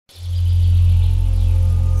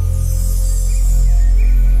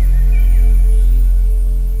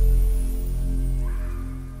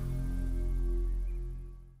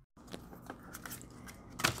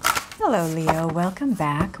Hello Leo, welcome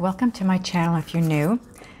back. Welcome to my channel if you're new.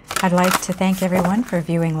 I'd like to thank everyone for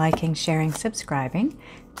viewing, liking, sharing, subscribing.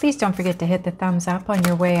 Please don't forget to hit the thumbs up on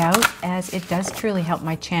your way out, as it does truly help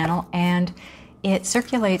my channel and it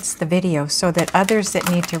circulates the video so that others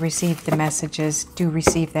that need to receive the messages do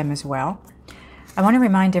receive them as well. I want to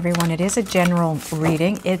remind everyone it is a general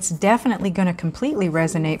reading. It's definitely going to completely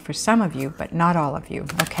resonate for some of you, but not all of you,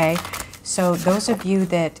 okay? So those of you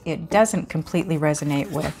that it doesn't completely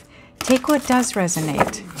resonate with, take what does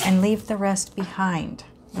resonate and leave the rest behind,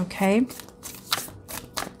 okay?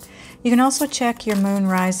 You can also check your moon,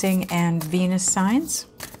 rising, and Venus signs.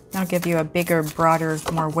 I'll give you a bigger, broader,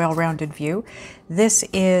 more well-rounded view. This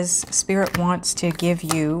is, Spirit wants to give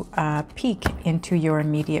you a peek into your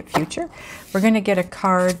immediate future. We're going to get a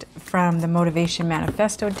card from the Motivation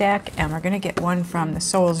Manifesto deck, and we're going to get one from the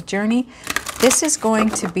Soul's Journey. This is going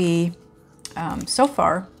to be, so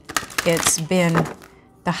far, it's been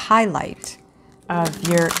the highlight of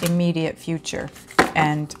your immediate future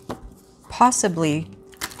and possibly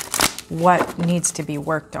what needs to be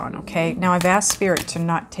worked on, okay? Now, I've asked Spirit to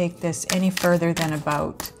not take this any further than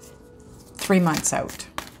about 3 months out,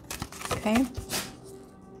 okay?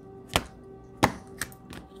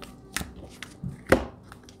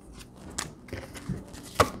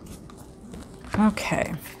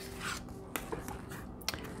 Okay.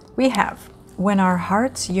 We have, when our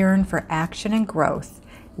hearts yearn for action and growth,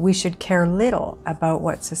 we should care little about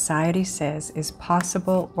what society says is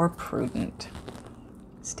possible or prudent.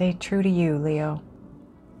 Stay true to you, Leo.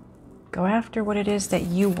 Go after what it is that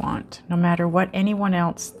you want, no matter what anyone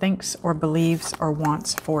else thinks or believes or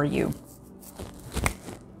wants for you.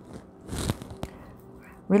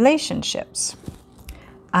 Relationships.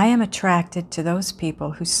 I am attracted to those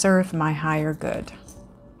people who serve my higher good.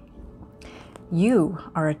 You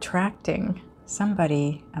are attracting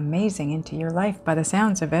somebody amazing into your life by the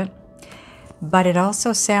sounds of it, but it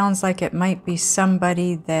also sounds like it might be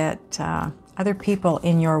somebody that other people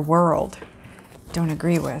in your world don't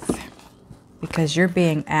agree with, because you're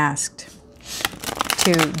being asked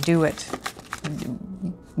to do it,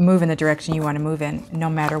 move in the direction you want to move in, no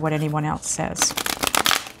matter what anyone else says.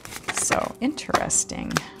 So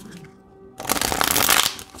interesting.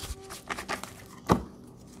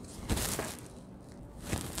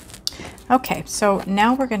 Okay, so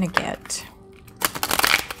now we're going to get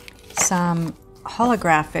some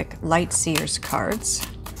holographic Light Seers cards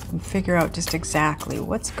and figure out just exactly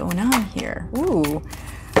what's going on here. Ooh,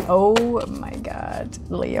 oh my God,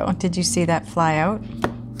 Leo, did you see that fly out?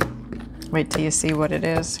 Wait till you see what it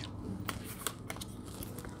is.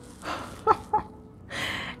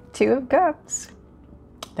 Two of Cups.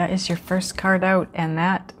 That is your first card out, and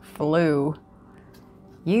that flew.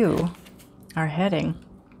 You are heading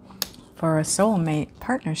for a soulmate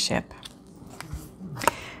partnership.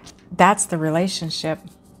 That's the relationship.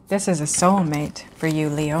 This is a soulmate for you,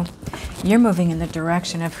 Leo. You're moving in the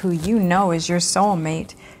direction of who you know is your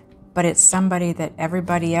soulmate, but it's somebody that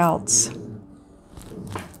everybody else...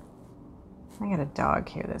 I got a dog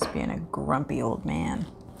here that's being a grumpy old man.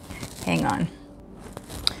 Hang on.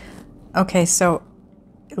 Okay, so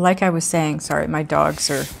like I was saying, sorry, my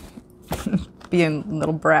dogs are being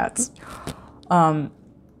little brats.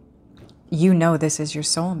 You know this is your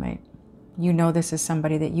soulmate. You know this is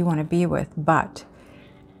somebody that you want to be with, but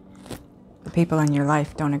the people in your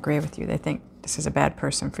life don't agree with you. They think this is a bad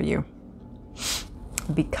person for you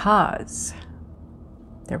because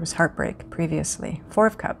there was heartbreak previously. Four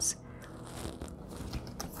of Cups.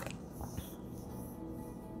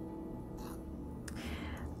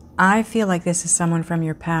 I feel like this is someone from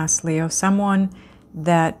your past, Leo. Someone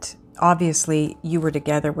that obviously you were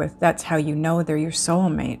together with. That's how you know they're your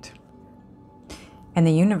soulmate. And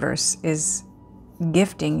the universe is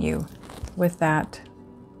gifting you with that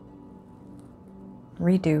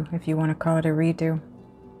redo, if you want to call it a redo.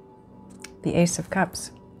 The Ace of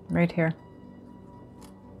Cups, right here.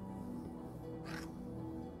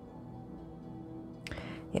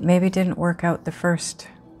 It maybe didn't work out the first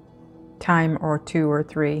time or two or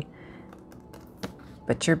three,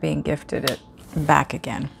 but you're being gifted it back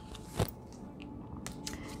again.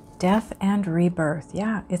 Death and rebirth.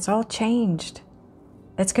 Yeah, it's all changed.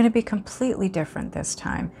 It's going to be completely different this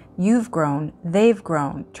time. You've grown, they've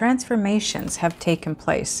grown. Transformations have taken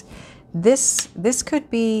place. This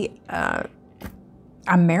could be a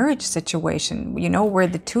marriage situation, you know, where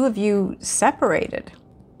the two of you separated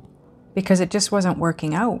because it just wasn't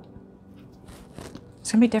working out.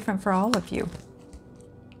 It's going to be different for all of you.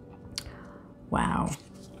 Wow.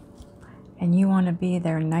 And you want to be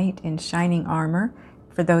their knight in shining armor.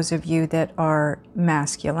 For those of you that are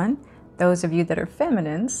masculine, those of you that are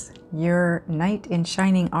feminines, your knight in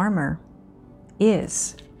shining armor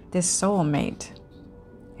is this soulmate,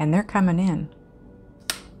 and they're coming in.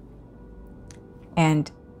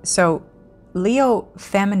 And so Leo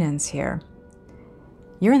feminines here,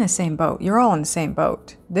 you're in the same boat. You're all in the same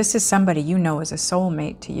boat. This is somebody you know is a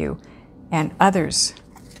soulmate to you, and others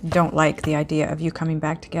don't like the idea of you coming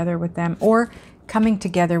back together with them or coming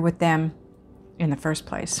together with them in the first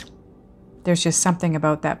place. There's just something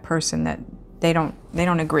about that person that they don't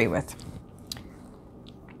agree with.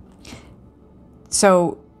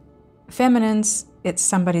 So feminines, it's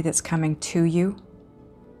somebody that's coming to you.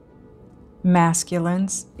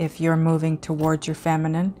 Masculines, if you're moving towards your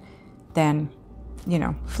feminine, then, you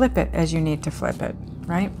know, flip it as you need to flip it,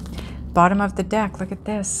 right? Bottom of the deck, look at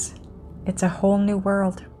this. It's a whole new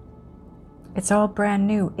world. It's all brand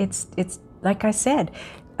new. It's like I said,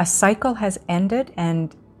 a cycle has ended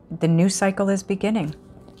and the new cycle is beginning.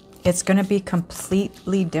 It's going to be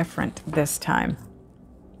completely different this time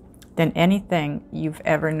than anything you've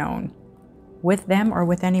ever known, with them or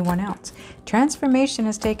with anyone else. Transformation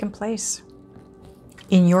has taken place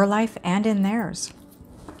in your life and in theirs.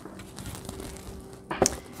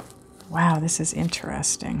 Wow, this is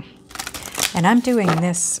interesting. And I'm doing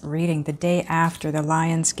this reading the day after the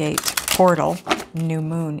Lionsgate portal new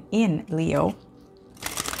moon in Leo.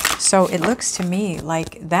 So it looks to me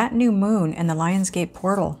like that new moon and the Lionsgate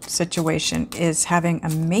portal situation is having a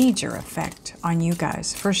major effect on you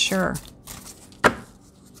guys, for sure.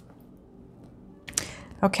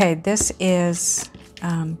 Okay, this is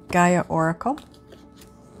Gaia Oracle.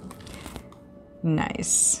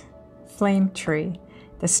 Nice. Flame tree.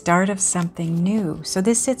 The start of something new. So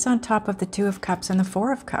this sits on top of the Two of Cups and the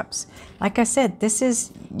Four of Cups. Like I said, this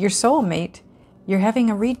is your soulmate. You're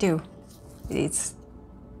having a redo. It's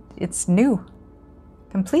new.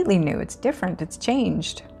 Completely new. It's different. It's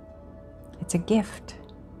changed. It's a gift.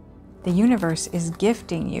 The universe is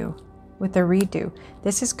gifting you with a redo.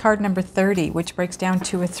 This is card number 30, which breaks down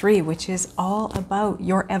to a 3, which is all about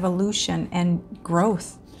your evolution and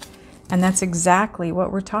growth. And that's exactly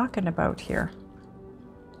what we're talking about here.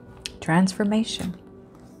 Transformation.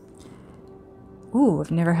 Ooh,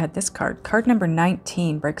 I've never had this card. Card number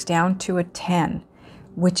 19 breaks down to a 10,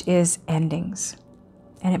 which is endings.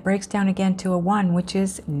 And it breaks down again to a 1, which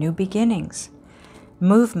is new beginnings.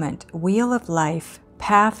 Movement, wheel of life,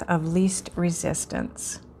 path of least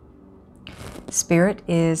resistance. Spirit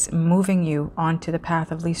is moving you onto the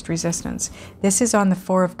path of least resistance. This is on the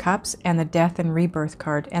Four of Cups and the Death and Rebirth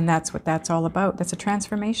card, and that's what that's all about. That's a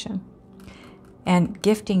transformation. And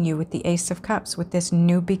gifting you with the Ace of Cups, with this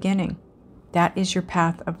new beginning. That is your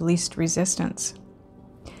path of least resistance.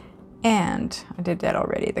 And I did that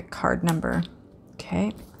already, the card number.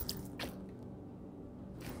 Okay.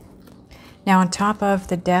 Now on top of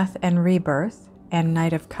the Death and Rebirth and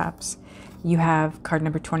Knight of Cups, you have card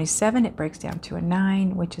number 27. It breaks down to a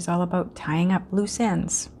 9, which is all about tying up loose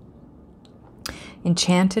ends.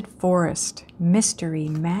 Enchanted forest, mystery,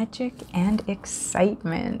 magic, and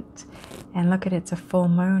excitement. And look at it, it's a full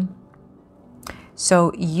moon.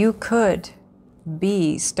 So you could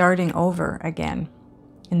be starting over again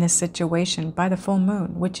in this situation by the full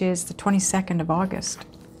moon, which is the 22nd of August.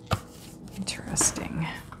 Interesting.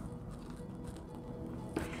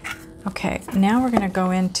 Okay, now we're going to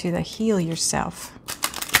go into the Heal Yourself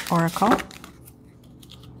Oracle.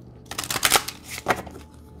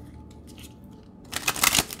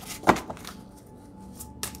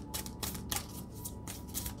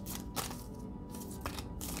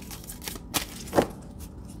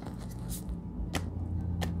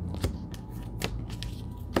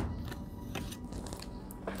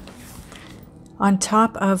 On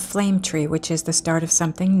top of Flame Tree, which is the start of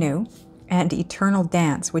something new, and Eternal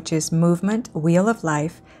Dance, which is movement, wheel of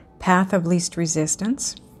life, path of least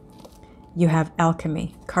resistance, you have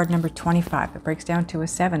Alchemy, card number 25. It breaks down to a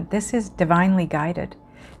 7. This is divinely guided.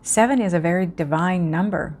 7 is a very divine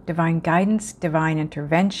number, divine guidance, divine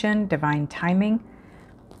intervention, divine timing.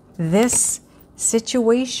 This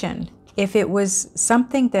situation, if it was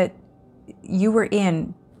something that you were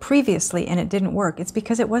in previously and it didn't work, it's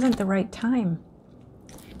because it wasn't the right time.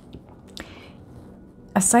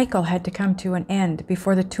 A cycle had to come to an end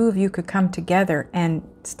before the two of you could come together and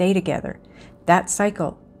stay together. That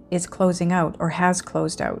cycle is closing out or has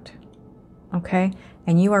closed out. Okay?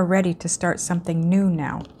 And you are ready to start something new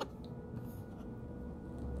now.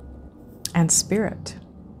 And Spirit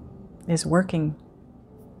is working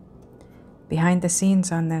behind the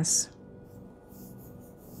scenes on this.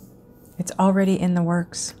 It's already in the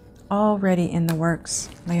works. Already in the works,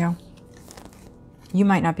 Leo. You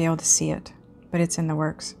might not be able to see it, but it's in the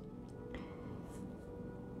works.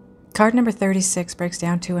 Card number 36 breaks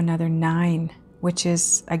down to another 9, which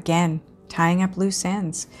is, again, tying up loose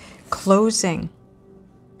ends, closing,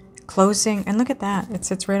 and look at that. It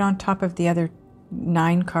sits right on top of the other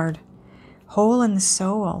 9 card. Hole in the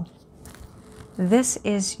soul. This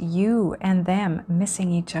is you and them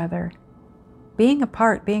missing each other. Being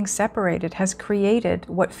apart, being separated has created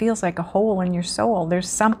what feels like a hole in your soul. There's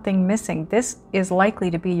something missing. This is likely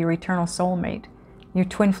to be your eternal soulmate, your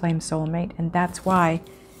twin flame soulmate, and that's why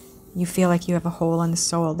you feel like you have a hole in the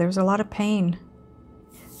soul. There's a lot of pain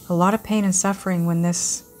and suffering when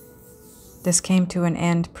this came to an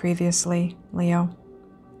end previously, Leo.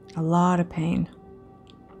 A lot of pain.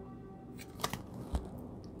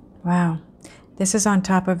 Wow. This is on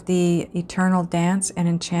top of the eternal dance and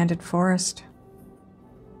enchanted forest.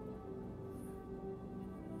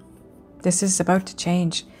 This is about to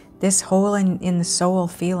change. This hole in the soul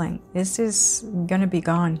feeling, this is going to be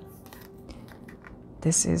gone.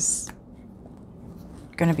 This is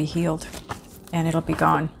going to be healed, and it'll be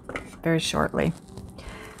gone very shortly.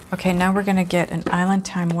 Okay, now we're going to get an Island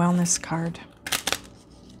Time Wellness card.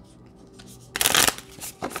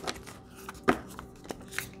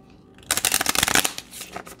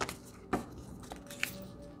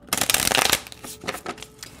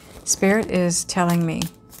 Spirit is telling me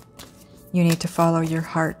you need to follow your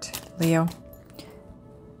heart, Leo.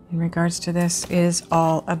 In regards to this, it is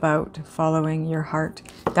all about following your heart.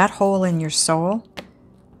 That hole in your soul,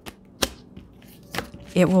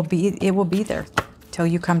 it will be there till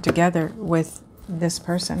you come together with this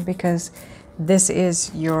person, because this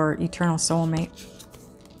is your eternal soulmate.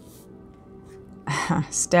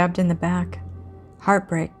 Stabbed in the back.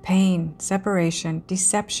 Heartbreak, pain, separation,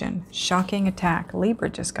 deception, shocking attack. Libra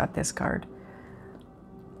just got this card.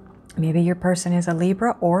 Maybe your person is a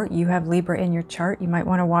Libra, or you have Libra in your chart. You might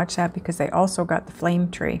want to watch that, because they also got the flame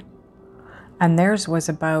tree. And theirs was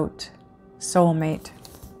about soulmate,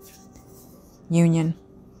 union.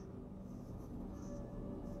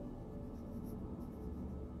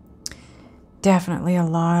 Definitely a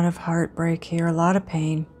lot of heartbreak here, a lot of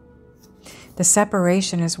pain. The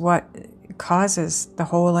separation is what causes the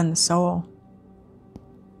hole in the soul.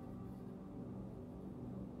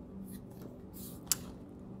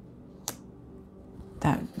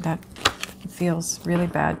 That feels really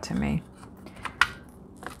bad to me.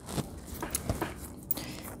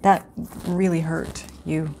 That really hurt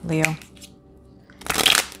you, Leo,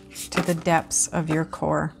 to the depths of your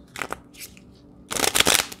core.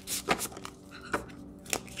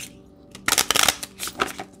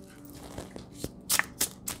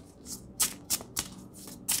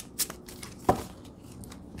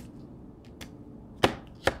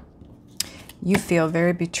 You feel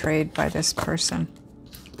very betrayed by this person.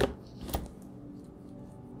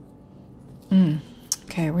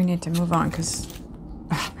 Okay, we need to move on, because,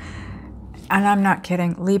 and I'm not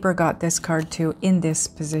kidding, Libra got this card too in this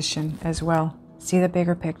position as well. See the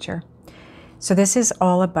bigger picture. So this is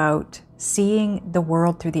all about seeing the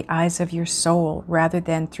world through the eyes of your soul rather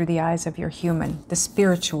than through the eyes of your human, the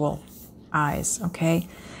spiritual eyes, okay?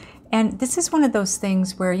 And this is one of those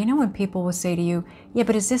things where, you know, when people will say to you, yeah,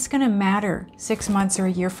 but is this going to matter 6 months or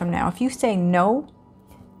a year from now? If you say no,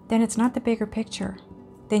 then it's not the bigger picture.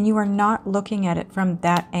 Then you are not looking at it from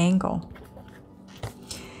that angle.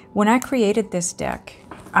 When I created this deck,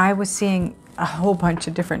 I was seeing a whole bunch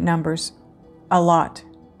of different numbers, a lot,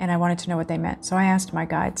 and I wanted to know what they meant. So I asked my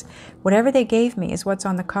guides. Whatever they gave me is what's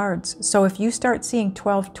on the cards. So if you start seeing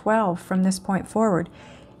 1212 from this point forward,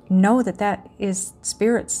 know that that is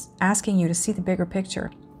spirits asking you to see the bigger picture.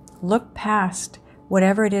 Look past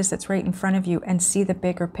whatever it is that's right in front of you and see the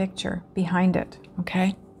bigger picture behind it,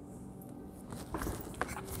 okay?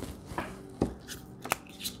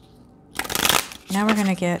 Now we're going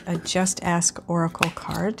to get a Just Ask Oracle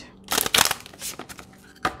card.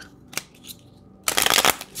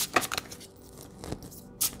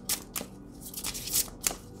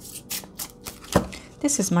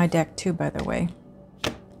 This is my deck too, by the way.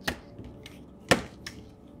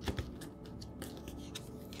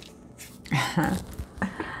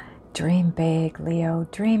 Dream big, Leo.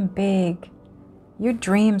 Dream big. Your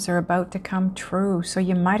dreams are about to come true, so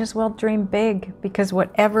you might as well dream big, because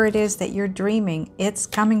whatever it is that you're dreaming, it's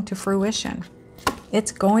coming to fruition.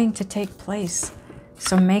 It's going to take place.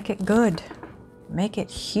 So make it good. Make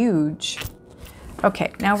it huge.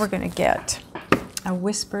 Okay, now we're going to get a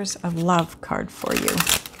Whispers of Love card for you.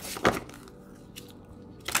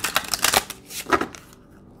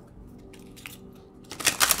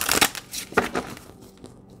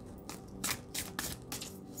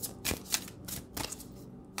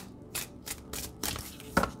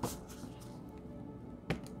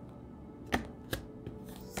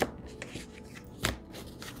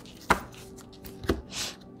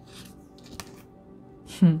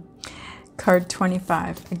 Card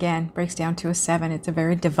 25, again, breaks down to a 7. It's a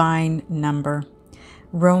very divine number.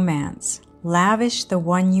 Romance. Lavish the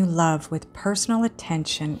one you love with personal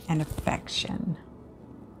attention and affection.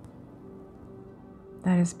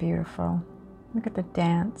 That is beautiful. Look at the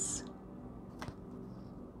dance.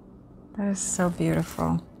 That is so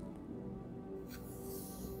beautiful.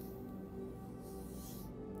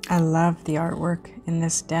 I love the artwork in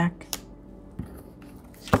this deck.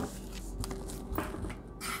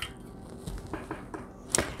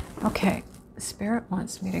 Okay, Spirit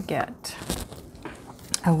wants me to get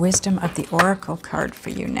a Wisdom of the Oracle card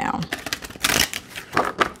for you now.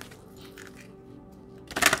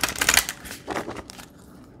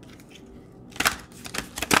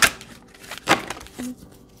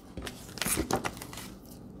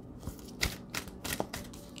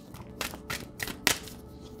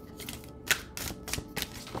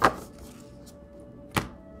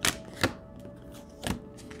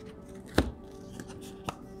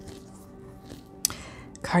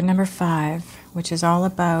 Card number 5, which is all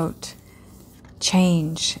about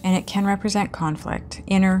change, and it can represent conflict,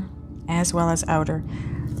 inner as well as outer.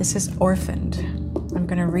 This is Orphaned. I'm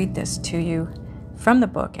going to read this to you from the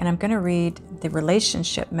book, and I'm going to read the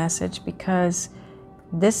relationship message because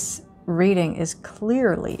this reading is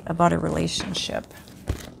clearly about a relationship.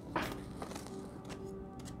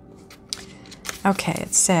 Okay,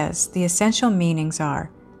 it says, the essential meanings are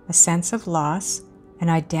a sense of loss, an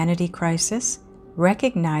identity crisis,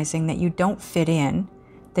 recognizing that you don't fit in,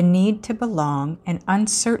 the need to belong, and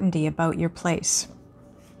uncertainty about your place.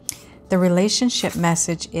 The relationship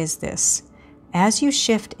message is this: as you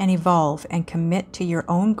shift and evolve and commit to your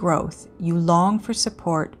own growth, you long for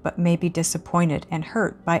support but may be disappointed and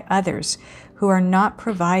hurt by others who are not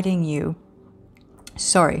providing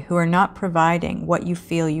what you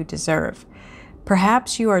feel you deserve.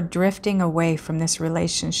 Perhaps you are drifting away from this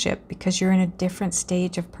relationship because you're in a different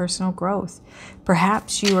stage of personal growth.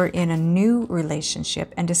 Perhaps you are in a new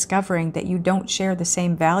relationship and discovering that you don't share the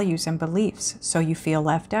same values and beliefs, so you feel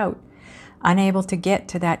left out, unable to get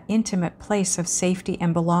to that intimate place of safety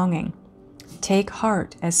and belonging. Take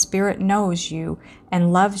heart, as Spirit knows you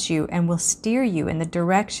and loves you and will steer you in the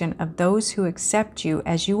direction of those who accept you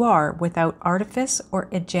as you are without artifice or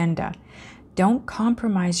agenda. Don't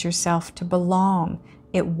compromise yourself to belong.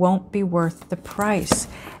 It won't be worth the price.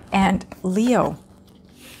 And Leo,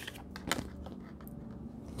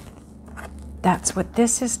 that's what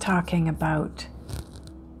this is talking about.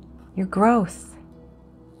 Your growth.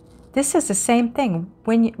 This is the same thing.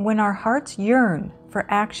 When our hearts yearn for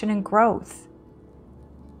action and growth,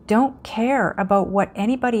 don't care about what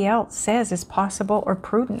anybody else says is possible or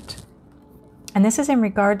prudent. And this is in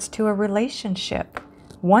regards to a relationship.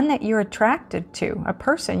 One that you're attracted to, a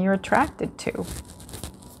person you're attracted to.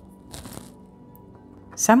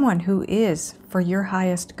 Someone who is for your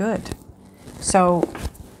highest good. So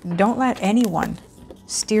don't let anyone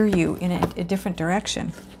steer you in a different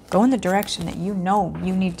direction. Go in the direction that you know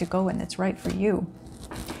you need to go in, that's right for you.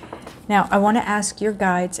 Now, I want to ask your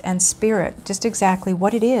guides and Spirit just exactly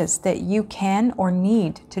what it is that you can or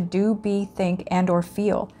need to do, be, think, and or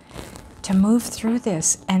feel to move through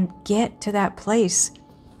this and get to that place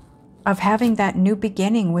of having that new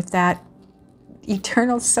beginning with that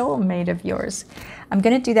eternal soulmate of yours. I'm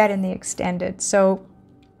going to do that in the extended. So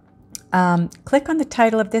click on the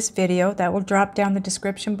title of this video. That will drop down the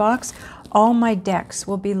description box. All my decks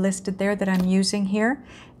will be listed there that I'm using here,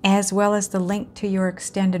 as well as the link to your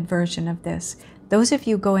extended version of this. Those of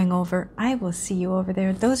you going over, I will see you over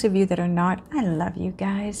there. Those of you that are not, I love you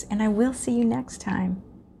guys, and I will see you next time.